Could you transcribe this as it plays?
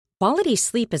Quality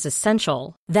sleep is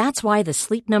essential. That's why the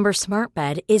Sleep Number Smart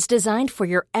Bed is designed for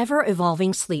your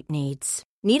ever-evolving sleep needs.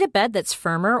 Need a bed that's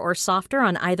firmer or softer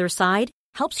on either side?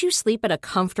 Helps you sleep at a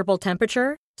comfortable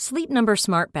temperature? Sleep Number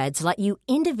Smart Beds let you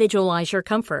individualize your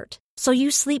comfort, so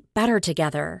you sleep better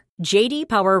together. J.D.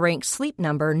 Power ranks Sleep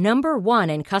Number number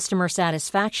 1 in customer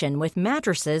satisfaction with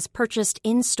mattresses purchased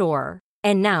in-store.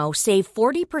 And now, save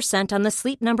 40% on the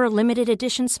Sleep Number Limited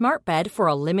Edition Smart Bed for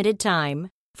a limited time.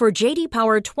 For J.D.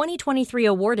 Power 2023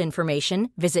 award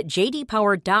information, visit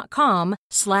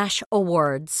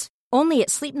jdpower.com/awards. Only at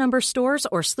Sleep Number stores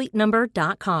or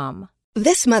sleepnumber.com.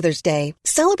 This Mother's Day,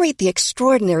 celebrate the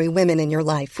extraordinary women in your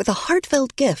life with a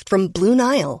heartfelt gift from Blue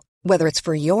Nile. Whether it's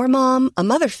for your mom, a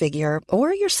mother figure,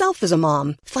 or yourself as a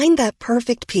mom, find that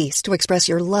perfect piece to express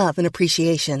your love and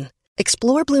appreciation.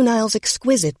 Explore Blue Nile's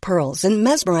exquisite pearls and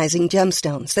mesmerizing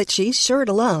gemstones that she's sure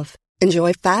to love.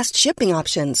 Enjoy fast shipping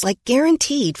options like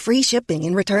guaranteed free shipping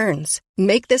and returns.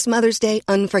 Make this Mother's Day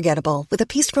unforgettable with a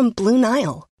piece from Blue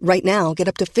Nile. Right now, get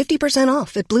up to 50%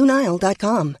 off at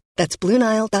BlueNile.com. That's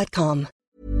BlueNile.com.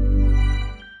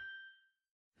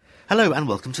 Hello and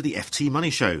welcome to the FT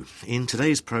Money Show. In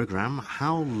today's programme,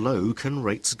 how low can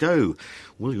rates go?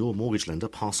 Will your mortgage lender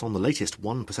pass on the latest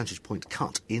 1 percentage point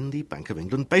cut in the Bank of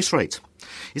England base rate?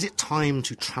 Is it time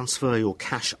to transfer your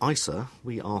cash ISA?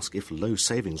 We ask if low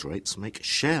savings rates make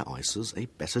share ISAs a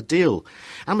better deal.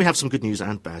 And we have some good news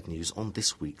and bad news on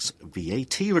this week's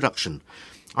VAT reduction.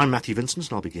 I'm Matthew Vincent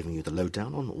and I'll be giving you the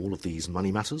lowdown on all of these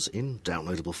money matters in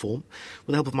downloadable form with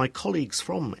the help of my colleagues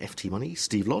from FT Money,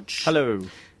 Steve Lodge. Hello.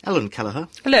 Ellen Kelleher.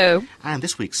 Hello. And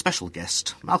this week's special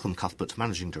guest, Malcolm Cuthbert,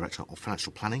 Managing Director of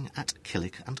Financial Planning at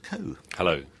Killick & Co.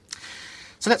 Hello.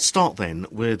 So let's start then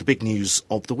with the big news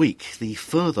of the week, the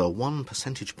further 1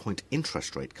 percentage point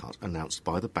interest rate cut announced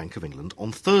by the Bank of England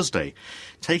on Thursday,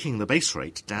 taking the base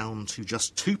rate down to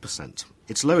just 2%,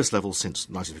 its lowest level since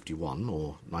 1951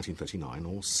 or 1939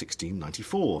 or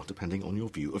 1694, depending on your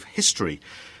view of history.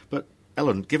 But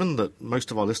Ellen, given that most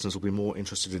of our listeners will be more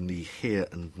interested in the here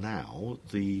and now,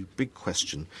 the big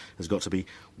question has got to be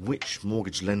which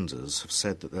mortgage lenders have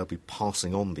said that they'll be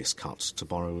passing on this cut to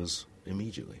borrowers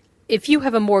immediately? If you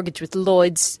have a mortgage with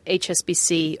Lloyds,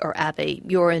 HSBC or Abbey,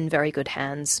 you're in very good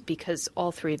hands because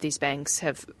all three of these banks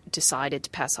have decided to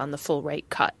pass on the full rate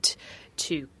cut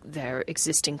to their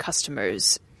existing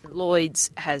customers.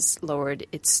 Lloyds has lowered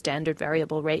its standard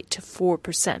variable rate to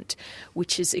 4%,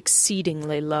 which is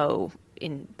exceedingly low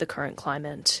in the current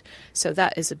climate. So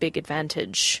that is a big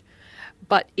advantage.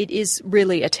 But it is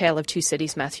really a tale of two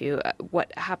cities, Matthew.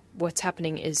 What's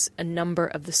happening is a number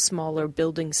of the smaller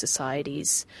building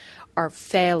societies are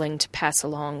failing to pass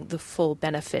along the full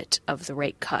benefit of the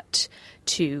rate cut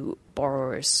to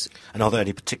borrowers. And are there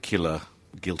any particular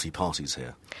guilty parties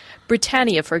here?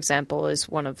 Britannia, for example, is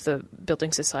one of the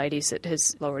building societies that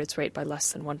has lowered its rate by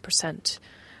less than 1%.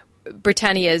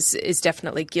 Britannia is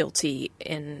definitely guilty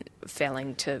in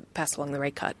failing to pass along the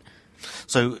rate cut.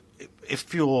 So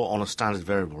if you're on a standard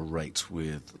variable rate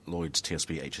with Lloyds,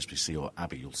 TSB, HSBC or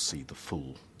Abbey, you'll see the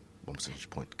full 1 percentage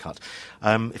point cut.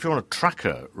 If you're on a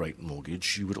tracker rate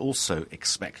mortgage, you would also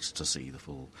expect to see the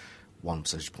full 1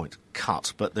 percentage point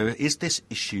cut. But there is this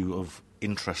issue of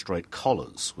interest rate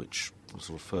collars, which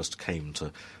sort of first came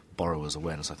to borrowers'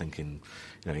 awareness, I think, in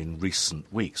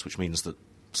recent weeks, which means that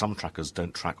some trackers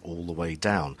don't track all the way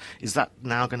down. Is that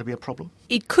now going to be a problem?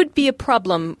 It could be a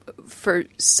problem for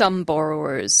some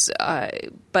borrowers,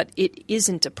 but it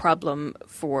isn't a problem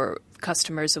for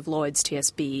customers of Lloyds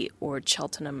TSB or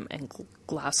Cheltenham and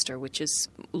Gloucester, which is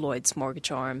Lloyds'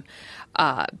 mortgage arm,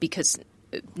 because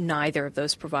neither of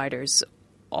those providers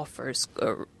offers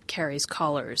or carries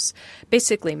collars.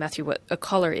 Basically, Matthew, what a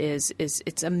collar is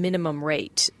it's a minimum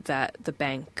rate that the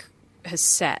bank has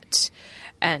set.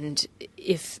 And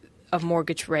if a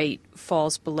mortgage rate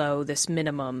falls below this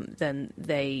minimum, then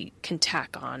they can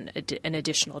tack on an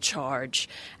additional charge.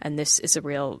 And this is a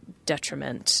real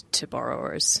detriment to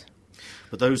borrowers.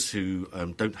 But those who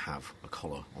don't have a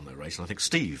collar on their rate, and I think,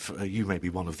 Steve, you may be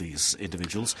one of these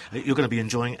individuals, you're going to be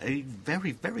enjoying a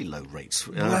very, very low rate.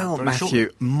 Well, Matthew,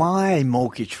 my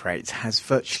mortgage rate has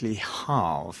virtually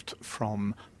halved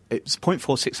from... It's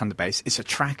 0.46 under base. It's a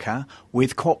tracker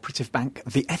with Cooperative Bank,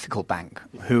 the ethical bank,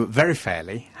 who very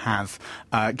fairly have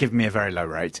given me a very low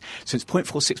rate. So it's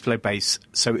 0.46 below base.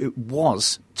 So it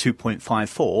was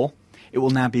 2.54. It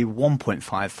will now be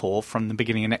 1.54 from the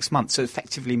beginning of next month. So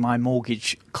effectively my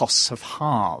mortgage costs have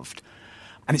halved.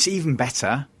 And it's even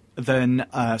better than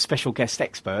special guest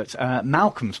expert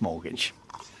Malcolm's mortgage.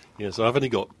 Yeah, so I've only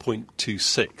got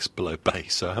 0.26 below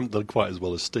base, so I haven't done quite as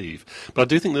well as Steve. But I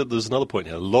do think that there's another point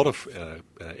here. A lot of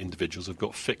individuals have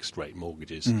got fixed-rate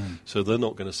mortgages, so they're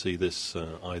not going to see this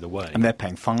either way. And they're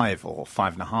paying 5 or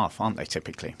 5.5, aren't they,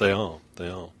 typically? They are.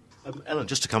 Ellen,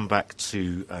 just to come back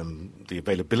to the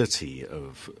availability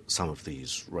of some of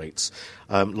these rates,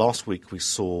 last week we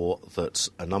saw that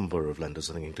a number of lenders,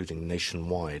 I think including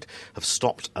Nationwide, have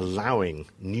stopped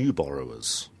allowing new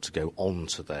borrowers to go on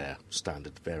to their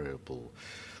standard variable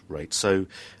rate. So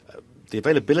the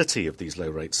availability of these low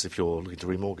rates, if you're looking to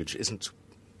remortgage, isn't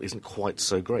quite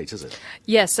so great, is it?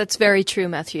 Yes, that's very true,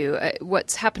 Matthew.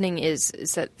 What's happening is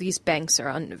that these banks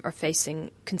are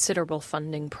facing considerable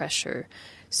funding pressure.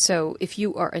 So if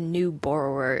you are a new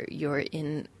borrower, you're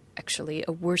in actually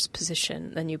a worse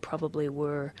position than you probably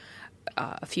were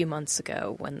a few months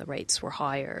ago when the rates were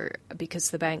higher,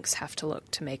 because the banks have to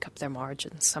look to make up their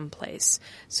margins someplace.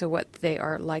 So what they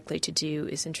are likely to do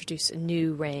is introduce a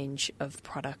new range of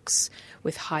products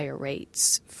with higher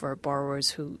rates for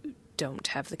borrowers who don't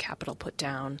have the capital put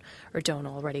down or don't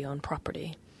already own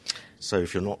property. So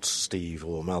if you're not Steve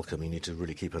or Malcolm, you need to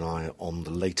really keep an eye on the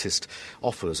latest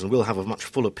offers. And we'll have a much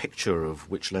fuller picture of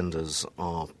which lenders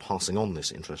are passing on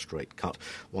this interest rate cut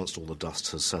once all the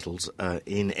dust has settled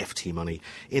in FT Money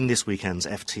in this weekend's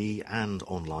FT and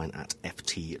online at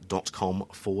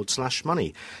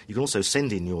ft.com/money. You can also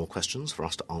send in your questions for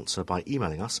us to answer by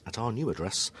emailing us at our new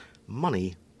address,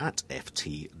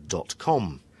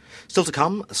 money@ft.com. Still to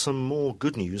come, some more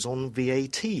good news on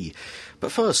VAT.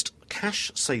 But first, cash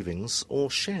savings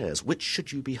or shares? Which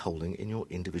should you be holding in your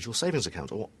individual savings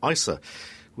account, or ISA?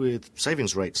 With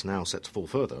savings rates now set to fall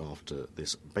further after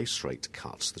this base rate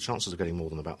cut, the chances of getting more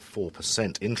than about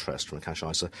 4% interest from a cash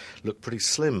ISA look pretty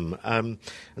slim. And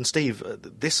Steve,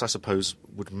 this, I suppose,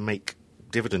 would make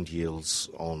dividend yields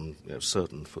on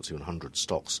certain FTSE 100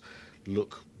 stocks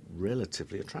look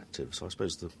relatively attractive. So I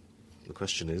suppose the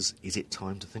question is it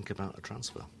time to think about a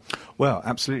transfer? Well,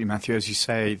 absolutely, Matthew. As you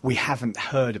say, we haven't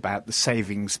heard about the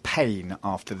savings pain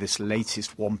after this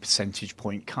latest 1 percentage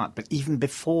point cut. But even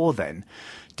before then,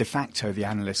 de facto, the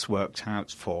analysts worked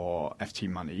out for FT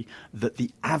Money that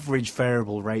the average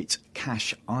variable rate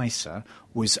cash ISA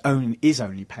is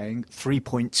only paying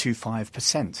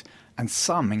 3.25%. And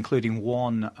some, including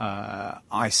one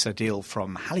ISA deal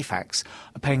from Halifax,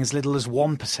 are paying as little as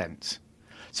 1%.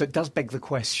 So it does beg the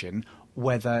question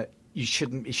whether you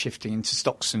shouldn't be shifting into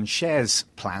stocks and shares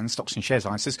plans, stocks and shares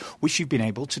ISAs, which you've been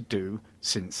able to do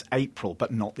since April,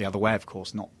 but not the other way, of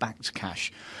course, not back to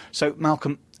cash. So,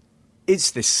 Malcolm,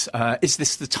 is this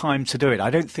the time to do it? I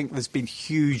don't think there's been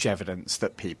huge evidence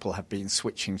that people have been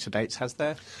switching to dates, has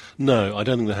there? No, I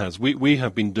don't think there has. We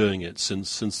have been doing it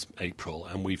since April,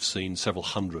 and we've seen several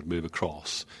hundred move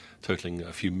across, totaling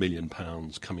a few £1 million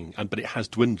coming. But it has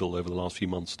dwindled over the last few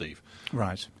months, Steve.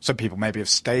 Right. So people maybe have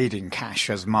stayed in cash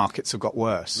as markets have got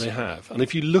worse. They have. And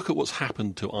if you look at what's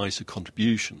happened to ISA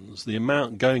contributions, the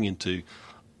amount going into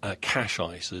cash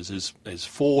ISAs is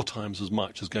 4 times as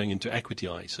much as going into equity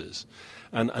ISAs.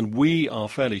 And we are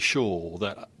fairly sure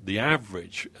that the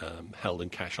average held in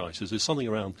cash ISAs is something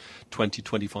around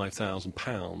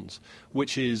 £20,000-25,000,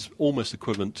 which is almost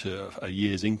equivalent to a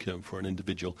year's income for an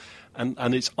individual.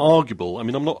 And it's arguable. I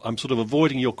mean, I'm sort of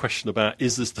avoiding your question about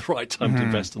is this the right time to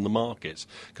invest in the markets,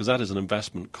 because that is an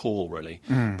investment call, really.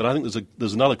 But I think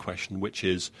there's another question, which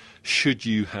is should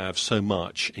you have so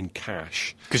much in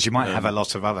cash? Because you might have a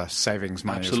lot of other savings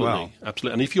money as well.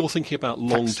 Absolutely. And if you're thinking about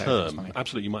long term,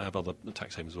 absolutely, you might have other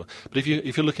tax savings as well. But if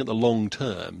you're looking at the long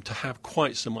term, to have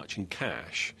quite so much in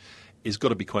cash is got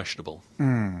to be questionable.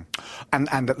 And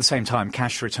at the same time,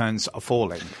 cash returns are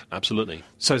falling. Absolutely.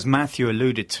 So as Matthew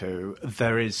alluded to,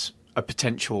 there is a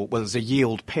potential, there's a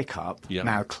yield pickup. Yep.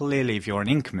 Now, clearly, if you're an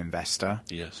income investor,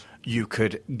 yes, you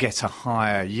could get a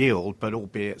higher yield, but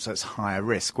albeit it's higher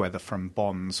risk, whether from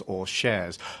bonds or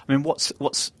shares. I mean, what's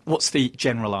the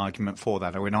general argument for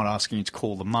that? We're not asking you to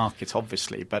call the market,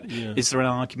 obviously, but is there an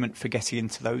argument for getting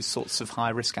into those sorts of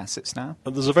high-risk assets now?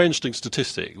 There's a very interesting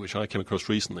statistic which I came across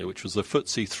recently, which was the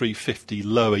FTSE 350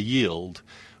 lower yield,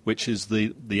 which is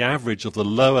the average of the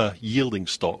lower yielding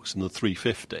stocks in the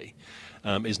 350,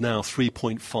 is now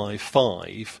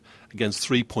 3.55 against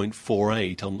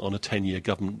 3.48 on a 10-year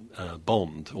government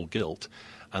bond or gilt.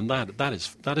 And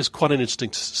that is quite an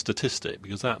interesting statistic,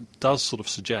 because that does sort of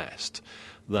suggest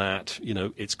that,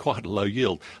 it's quite a low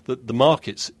yield. The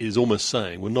markets is almost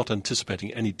saying we're not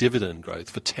anticipating any dividend growth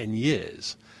for 10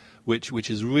 years, which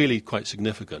is really quite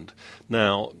significant.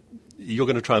 Now, you're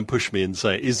going to try and push me and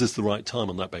say, is this the right time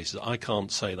on that basis? I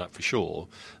can't say that for sure.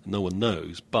 No one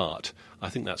knows, but I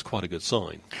think that's quite a good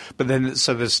sign. But then,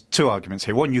 so there's two arguments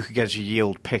here. One, you could get a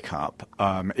yield pickup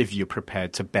if you're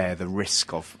prepared to bear the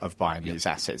risk of buying these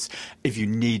assets. If you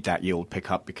need that yield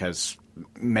pickup, because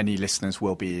many listeners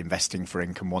will be investing for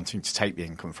income, wanting to take the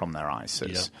income from their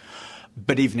ISAs. Yeah.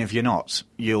 But even if you're not,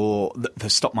 the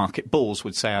stock market bulls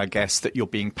would say, I guess, that you're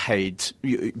being paid to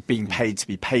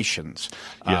be patient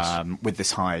with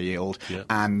this higher yield. Yeah.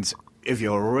 And if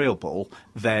you're a real bull,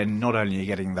 then not only are you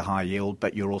getting the high yield,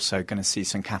 but you're also going to see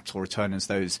some capital return as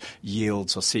those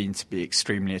yields are seen to be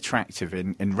extremely attractive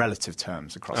in relative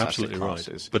terms across Absolutely asset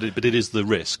classes. Right. But it is the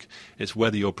risk. It's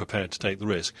whether you're prepared to take the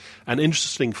risk. And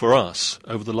interesting for us,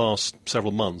 over the last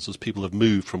several months, as people have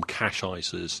moved from cash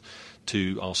ISAs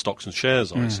to our stocks and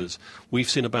shares ISAs, we've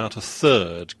seen about a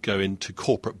third go into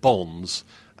corporate bonds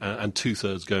and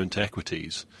two-thirds go into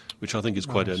equities, which I think is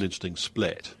quite an interesting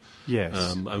split.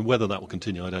 Yes. And whether that will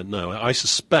continue, I don't know. I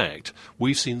suspect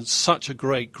we've seen such a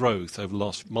great growth over the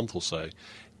last month or so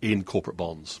in corporate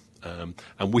bonds.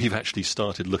 And we've actually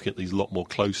started looking at these a lot more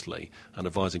closely and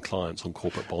advising clients on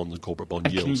corporate bonds and corporate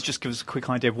bond yields. Can you just give us a quick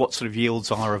idea of what sort of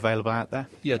yields are available out there?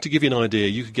 Yeah, to give you an idea,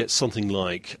 you could get something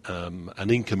like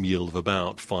an income yield of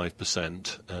about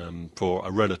 5% for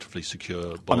a relatively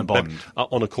secure bond. On a bond?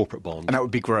 On a corporate bond. And that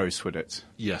would be gross, would it?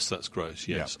 Yes, that's gross,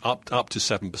 yes. Yeah. Up to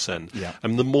 7%. Yeah.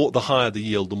 And the higher the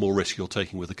yield, the more risk you're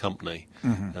taking with the company.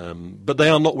 But they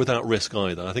are not without risk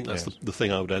either. I think that's the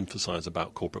thing I would emphasise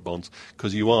about corporate bonds,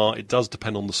 because it does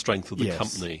depend on the strength of the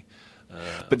company.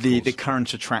 But the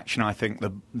current attraction, I think,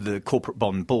 the corporate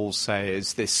bond bulls say,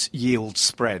 is this yield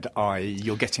spread, i.e.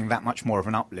 you're getting that much more of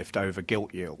an uplift over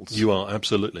gilt yields. You are,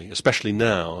 absolutely. Especially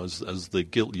now, as the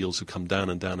gilt yields have come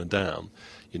down and down and down.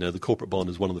 The corporate bond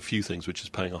is one of the few things which is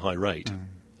paying a high rate.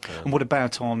 And what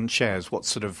about on shares? What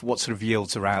sort of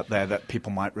yields are out there that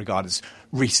people might regard as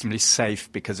reasonably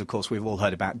safe? Because, of course, we've all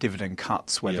heard about dividend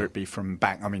cuts, whether it be from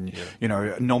bank. I mean,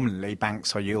 nominally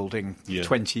banks are yielding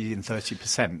 20 and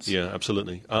 30%. Yeah,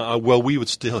 absolutely. Well, we would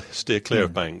still steer clear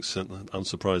of banks,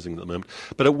 unsurprising at the moment.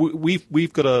 But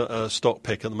we've got a stock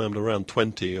pick at the moment around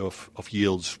 20 of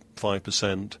yields 5%,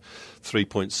 3.7%,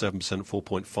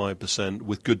 4.5%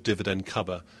 with good dividend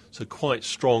cover. So quite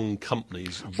strong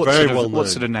companies, very well known. What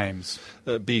sort of names?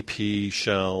 BP,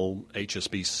 Shell,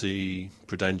 HSBC,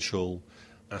 Prudential,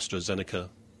 AstraZeneca,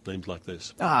 names like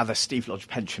this. The Steve Lodge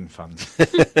Pension Fund.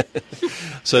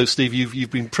 So, Steve,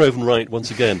 you've been proven right once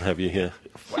again, have you, here?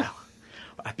 Well,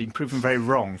 I've been proven very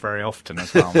wrong very often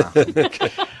as well, Malcolm. Okay.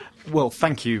 Well,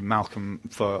 thank you, Malcolm,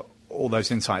 for all those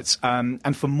insights.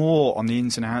 And for more on the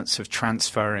ins and outs of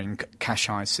transferring cash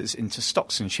ISAs into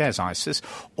stocks and shares ISAs,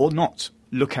 or not,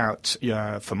 look out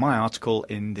for my article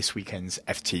in this weekend's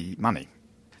FT Money.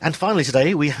 And finally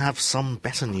today, we have some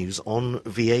better news on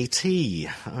VAT.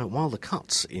 While the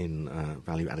cut in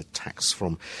value-added tax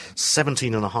from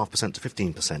 17.5% to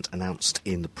 15% announced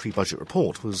in the pre-budget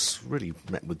report was really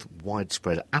met with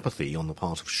widespread apathy on the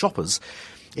part of shoppers,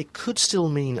 it could still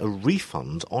mean a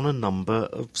refund on a number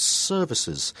of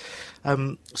services.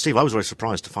 Steve, I was very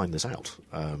surprised to find this out,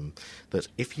 that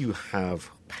if you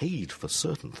have paid for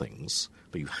certain things,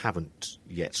 but you haven't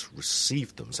yet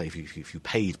received them, say if you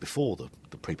paid before the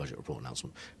pre-budget report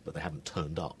announcement, but they haven't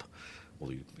turned up,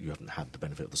 or you haven't had the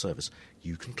benefit of the service,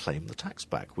 you can claim the tax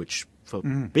back, which for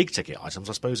big-ticket items,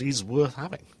 I suppose, is worth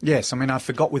having. Yes, I mean, I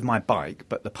forgot with my bike,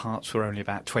 but the parts were only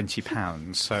about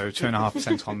 £20, so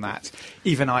 2.5% on that.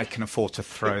 Even I can afford to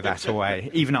throw that away,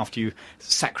 even after you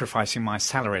sacrificing my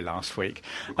salary last week.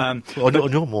 On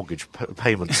your mortgage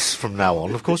payments from now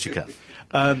on, of course you can.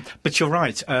 But you're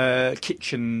right,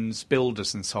 kitchens,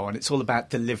 builders and so on, it's all about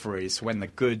deliveries. When the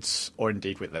goods, or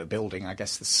indeed with the building, I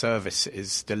guess the service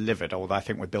is delivered, although I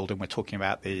think with building we're talking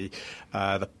about the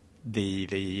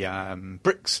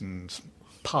bricks and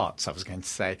parts, I was going to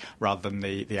say, rather than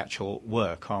the actual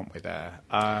work, aren't we there?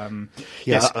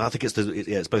 Yes. I think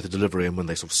it's both a delivery and when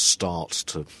they sort of start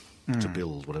to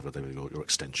build whatever your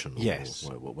extension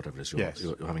or whatever it is you're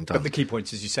having done. But the key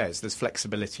point, as you say, is there's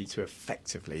flexibility to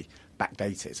effectively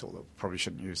backdate it, although probably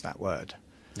shouldn't use that word.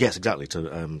 Yes, exactly,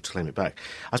 to claim it back.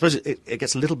 I suppose it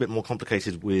gets a little bit more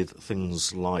complicated with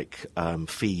things like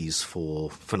fees for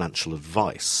financial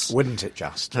advice. Wouldn't it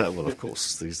just? Well, of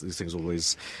course, these things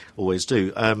always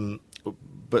do.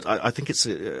 But I think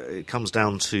it comes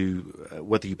down to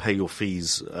whether you pay your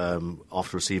fees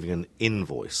after receiving an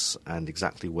invoice and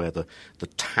exactly where the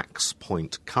tax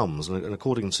point comes. And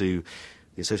according to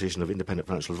the Association of Independent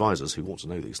Financial Advisors, who want to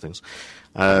know these things,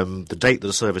 the date that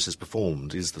a service is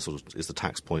performed is the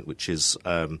tax point, which is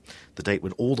the date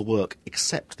when all the work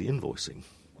except the invoicing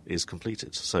is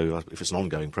completed. So if it's an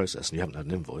ongoing process and you haven't had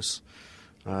an invoice,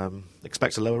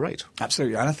 expect a lower rate.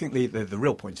 Absolutely. And I think the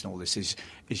real point in all this is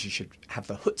you should have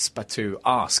the chutzpah to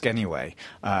ask anyway.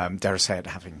 Dare I say it,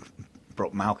 having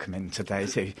brought Malcolm in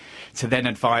today to then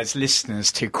advise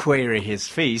listeners to query his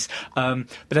fees.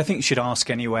 But I think you should ask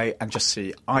anyway and just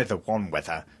see either one,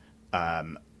 whether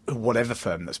whatever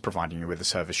firm that's providing you with a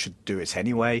service should do it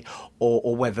anyway,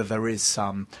 or whether there is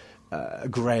some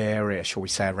grey area, shall we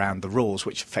say, around the rules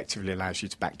which effectively allows you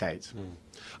to backdate.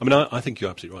 I mean, I think you're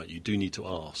absolutely right. You do need to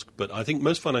ask. But I think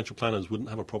most financial planners wouldn't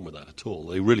have a problem with that at all.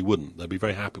 They really wouldn't. They'd be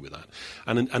very happy with that.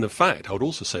 And in fact, I would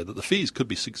also say that the fees could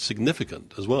be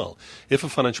significant as well. If a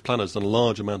financial planner has done a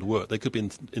large amount of work, they could be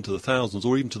into the thousands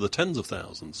or even to the tens of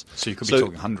thousands. So you could be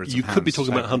talking hundreds of pounds. You could be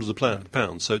talking about hundreds of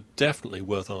pounds. So definitely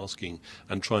worth asking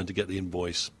and trying to get the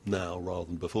invoice now rather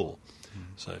than before.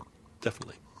 So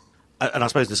definitely. And I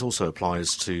suppose this also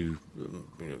applies to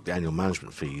the annual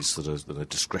management fees that a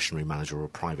discretionary manager or a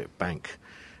private bank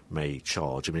may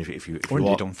charge. I mean, if you or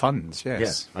indeed are, on funds,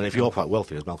 yes. Yeah, and if you are quite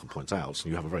wealthy, as Malcolm points out, and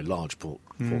you have a very large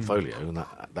portfolio, and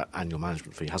that annual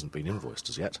management fee hasn't been invoiced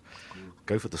as yet,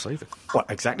 go for the saving. Well,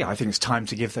 exactly. I think it's time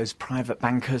to give those private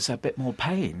bankers a bit more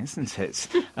pain, isn't it?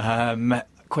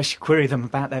 Query them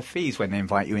about their fees when they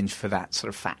invite you in for that sort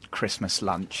of fat Christmas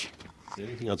lunch. The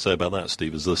only thing I'd say about that,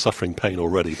 Steve, is they're suffering pain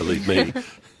already, believe me.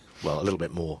 Well, a little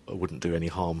bit more wouldn't do any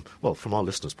harm, well, from our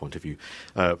listeners' point of view,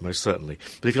 most certainly.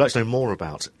 But if you'd like to know more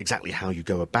about exactly how you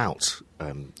go about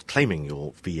claiming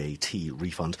your VAT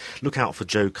refund, look out for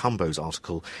Joe Cumbo's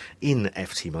article in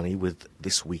FT Money with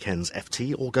this weekend's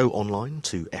FT, or go online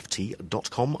to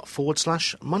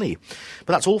ft.com/money.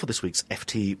 But that's all for this week's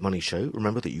FT Money Show.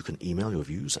 Remember that you can email your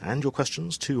views and your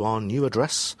questions to our new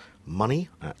address,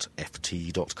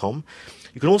 money@ft.com.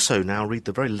 You can also now read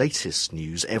the very latest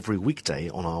news every weekday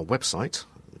on our website,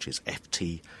 which is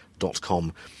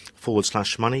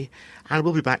ft.com/money, and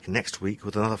we'll be back next week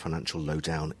with another financial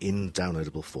lowdown in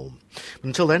downloadable form. But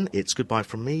until then, it's goodbye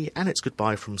from me, and it's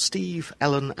goodbye from Steve,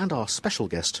 Ellen, and our special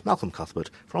guest, Malcolm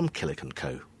Cuthbert from Killick &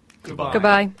 Co. Goodbye.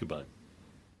 Goodbye. Goodbye.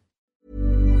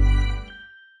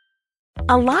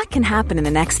 A lot can happen in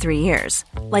the next 3 years.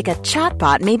 Like a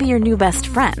chatbot may be your new best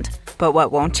friend. But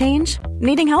what won't change?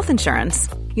 Needing health insurance.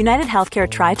 United Healthcare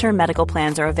Tri-Term Medical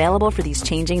Plans are available for these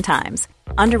changing times.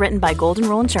 Underwritten by Golden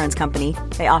Rule Insurance Company,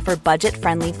 they offer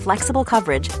budget-friendly, flexible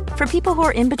coverage for people who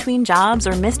are in between jobs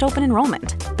or missed open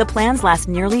enrollment. The plans last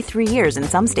nearly 3 years in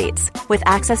some states, with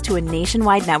access to a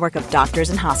nationwide network of doctors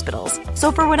and hospitals.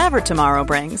 So for whatever tomorrow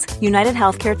brings, United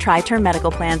Healthcare Tri-Term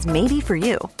Medical Plans may be for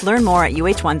you. Learn more at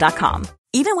uh1.com.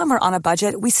 Even when we're on a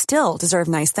budget, we still deserve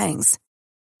nice things.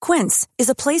 Quince is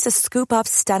a place to scoop up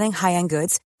stunning high-end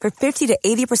goods for 50 to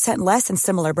 80% less than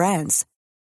similar brands.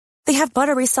 They have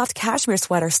buttery soft cashmere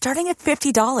sweaters starting at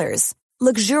 $50,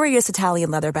 luxurious Italian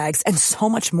leather bags, and so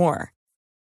much more.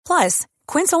 Plus,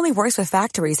 Quince only works with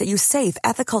factories that use safe,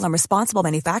 ethical, and responsible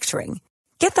manufacturing.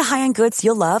 Get the high-end goods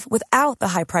you'll love without the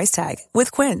high price tag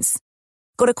with Quince.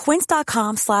 Go to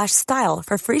quince.com/style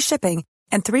for free shipping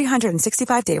and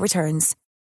 365-day returns.